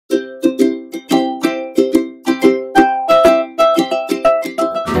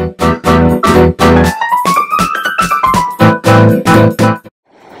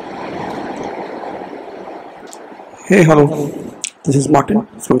Hey, hello. This is Martin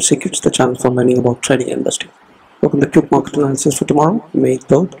from Secrets, the channel for learning about trading and investing. Welcome to the quick market analysis for tomorrow, May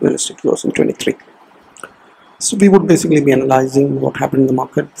 3rd, 2023. So we would basically be analyzing what happened in the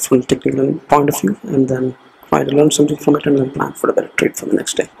market from a technical point of view, and then try to learn something from it and then plan for a better trade for the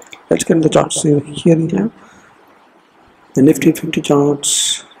next day. Let's get into the charts. Here we have the Nifty 50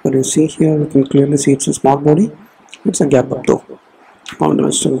 charts. What you see here, you can clearly see it's a small body. It's a gap up though. Momentum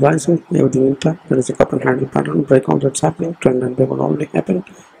is still rising, everything intact. There is a cup and handle pattern breakout that's happening. Trend and breakout already happened.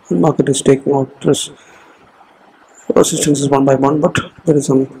 The market is taking out this resistances one by one, but there is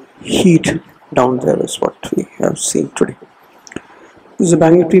some heat down there, is what we have seen today. This is a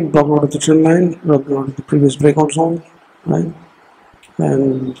Banknifty broke out of the trend line, broke out of the previous breakout zone, right?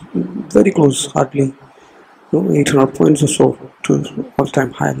 And very close, hardly 800 points or so to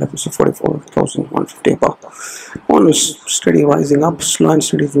all-time high levels of 44,150 above. One is steady rising up, slow and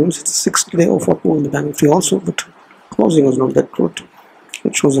steady moves. It's the sixth day of upmove in the Banknifty also, but closing was not that good.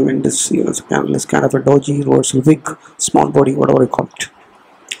 It shows them in this, the candle is kind of a dodgy reversal wick, small body, whatever you call it.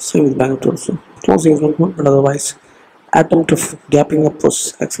 Same with Banknifty also. Closing is not good, but otherwise, attempt of gapping up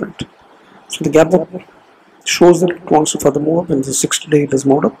was excellent. So the gap up shows that it wants to further move up, and the sixth day it has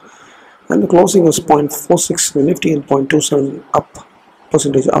moved up. And the closing was 0.46 in the Nifty and 0.27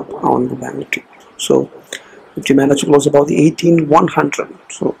 percentage up on the Banknifty. So Nifty managed to close above the 18,100.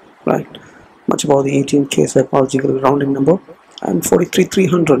 So right, much above the 18K psychological rounding number, and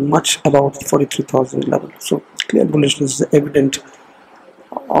 43,300, much above the 43,000 level. So clear bullishness is evident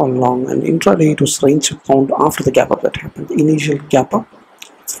all along. And intraday it was range found after the gap up that happened. The initial gap up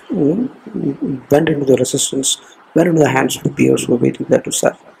went into the resistance, went into the hands of the peers who were waiting there to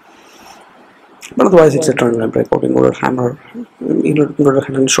sell. But otherwise, it's a trend line breakout in order hammer, in order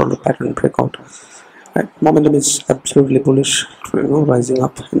head and shoulder pattern breakout. Right. Momentum is absolutely bullish, rising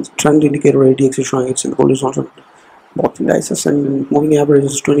up. And trend indicator ADX is showing it's in the bullish zone. Both indices and moving average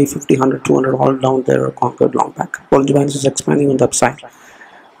is 20, 50, 100, 200, all down there, conquered long back. Bollinger Bands is expanding on the upside.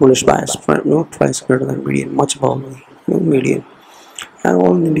 Bullish bias, price greater than median, much above median. And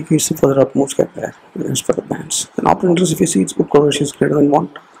all indicates the further up moves get there as per the bands. And option interest, if you see, its book coverage is greater than 1.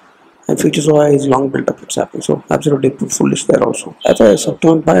 And futures OI is long build up, it's happening. So absolutely foolish there also. Fyers have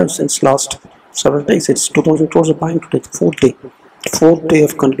turned buyers since last several days. It's 2,000 crores of buying today, fourth day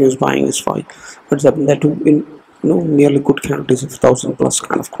of continuous buying is fine. What's happened there too in nearly good candles of 1,000 plus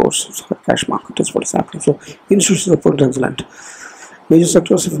kind of crores. So cash market is what is happening. So institutions are put resilient. Major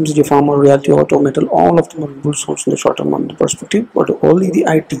sectors, FMCG, pharma, realty, auto, metal, all of them are bullish in the short term perspective, but only the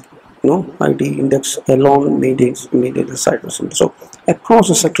IT. IT index alone maintains the sideways. So across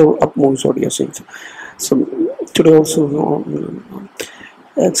the sector up moves what you are seeing. So today also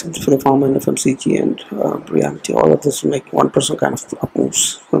except for the pharma and FMCG and reality, all of this make 1% kind of up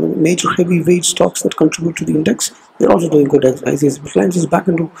moves. Major heavyweight stocks that contribute to the index, they're also doing good exercises. Reliance is back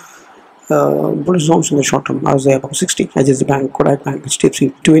into bullish zones in the short term. Now they are above 60. ICICI Bank, Kodak Bank,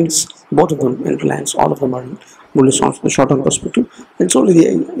 HDFC twins, both of them, and Reliance, all of them are in bullish zones in the short term perspective. And it's only the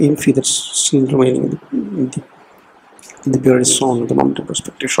INFI that's still remaining in the bearish zone in the momentum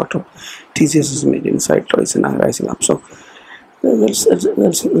perspective short term. TCS is made inside twice and rising up. So that's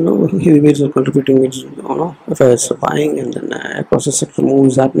heavyweights are contributing. It's if it's buying and then across the sector move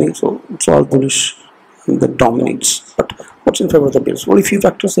is happening. So it's all bullish that dominates. But what's in favor of the bears? Only few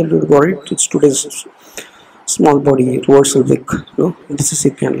factors that will worry. It's today's small body reversal wick,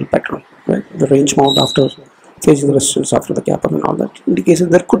 decisive candle pattern, right? The range mount after facing the resistance after the gap up and all that indicates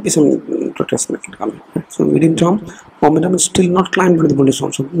that there could be some retracement coming. Right? So medium term momentum is still not climbed into the bullish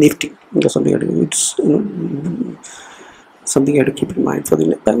zone. So Nifty, that's something it's something you have to keep in mind for the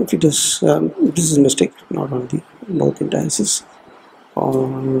Banknifty. This is a mistake, not on the both indices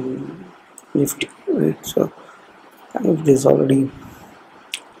on Nifty. Right? So it is already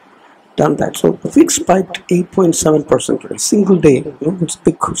done that. So the VIX spiked 8.7% today, single day. It's a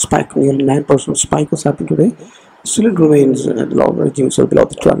big spike, nearly 9% spike was happening today. Still it remains at the lower regime, so below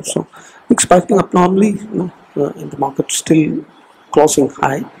the 12. So VIX spiking up normally, in the market still closing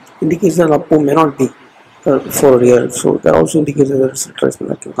high, indicates that up may not be for real. So that also indicates that there is a retracement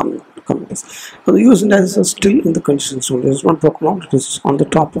that can come in this. Now the US indices are still in the condition zone. It is not broken out. It is on the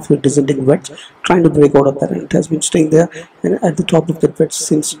top of a descending wedge, trying to break out of that, and it has been staying there and at the top of that wedge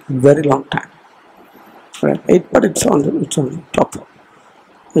since very long time. Right? But it's on the top.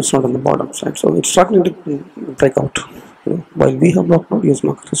 It's not on the bottom side. So it's starting to break out. While we have blocked out, US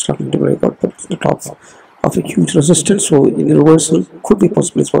market is starting to break out, but it's the top of a huge resistance. So in reversal could be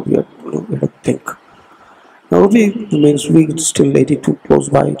possible is what we have to think. Now rupee remains weak, it's still 82 close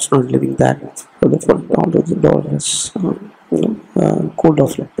by, it's not living that further down, although the dollar has cooled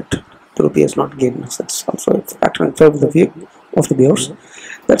off a little bit. rupee has not gained much. That's also a factor in favor of the view of the bears.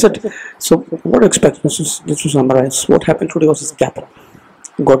 That's it. So what to expect? This to summarize. What happened today was this gap.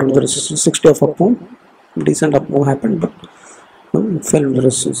 Got into the resistance, 60 of up move. Decent up move happened, but fell into the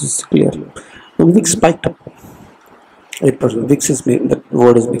resistance. It's clear. The VIX spiked up 8%. VIX is the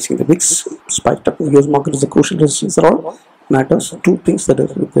word is mixing. The VIX spiked up. The US market is a crucial resistance. Are all matters. Two things that are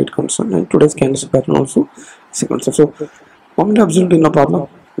great concern, and today's candle pattern also sequence. So moment absolutely no problem.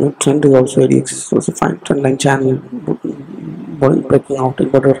 Trend is also ADX is also fine. Trend line channel body breaking out,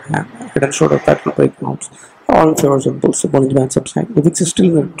 inverter head and shoulder pattern breaking out. All in favor of bulls. Bollinger Band subside. The VIX is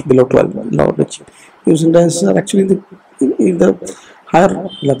still below 12, low which using as actually in the higher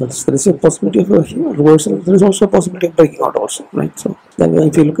levels. There is a possibility of a reversal. There is also a possibility of breaking out also, right? So that way,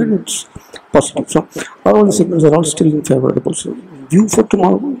 if you look at it, it's positive. So all the signals are all still in favor of the bulls. So view for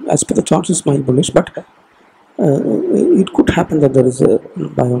tomorrow, as per the charts, is mild bullish, but it could happen that there is a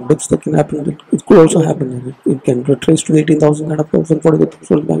buy on dips that can happen. It could also happen that it can retrace to the 18,000 kind of levels and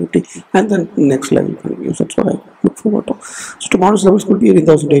 48,000 Banknifty, and then next level can use. That's what I look forward to. So tomorrow's levels could be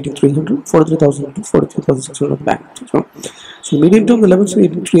 18,000, 18,300, 43,000 to 43,600 Banknifty. So medium term the levels are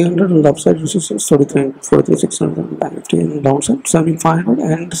 18,300 and the upside resistance 43,600 Banknifty, and downside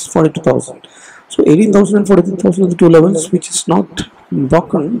 17,500 and 42,000. So 18,000 and 43,000 are the two levels which is not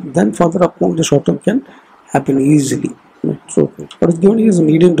broken. Then further up on the short term can happen easily. Right? So what is given here is a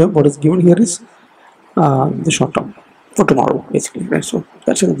medium term. What is given here is the short term for tomorrow, basically. Right? So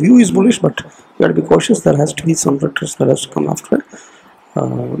that's the view is bullish, but you got to be cautious. There has to be some retrace that has to come after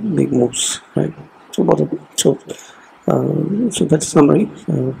big moves. Right? So so that's a summary.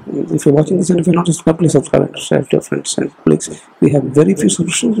 If you're watching this and if you're not subscribed, please subscribe and share to your friends and colleagues. We have very few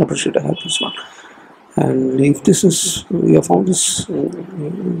solutions. I appreciate to help this one. And if this is, we have found this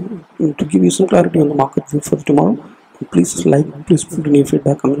to give you some clarity on the market view for tomorrow, please like, please put any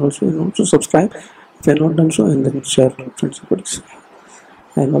feedback, comment also, and also subscribe if you have not done so, and then share to friends and colleagues.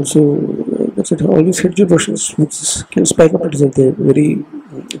 And also, that's it. Always hedge your versions, which can spike up. It is a very,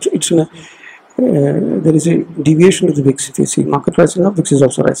 it's in a there is a deviation of the VIX. If you see market rising up, VIX is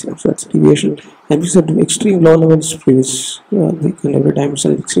also rising up. So that's a deviation. And we said extreme low levels previous week, and every time it's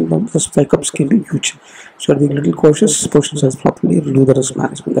an extreme low, the spike ups can be huge. So be a little cautious, portion size properly, do the risk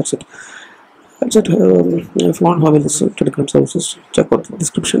management. That's it. That's it. If you want to have a listen to Telegram services, check out the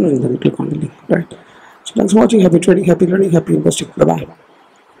description and then click on the link. Right. So thanks for watching. Happy trading, happy learning, happy investing. Bye bye.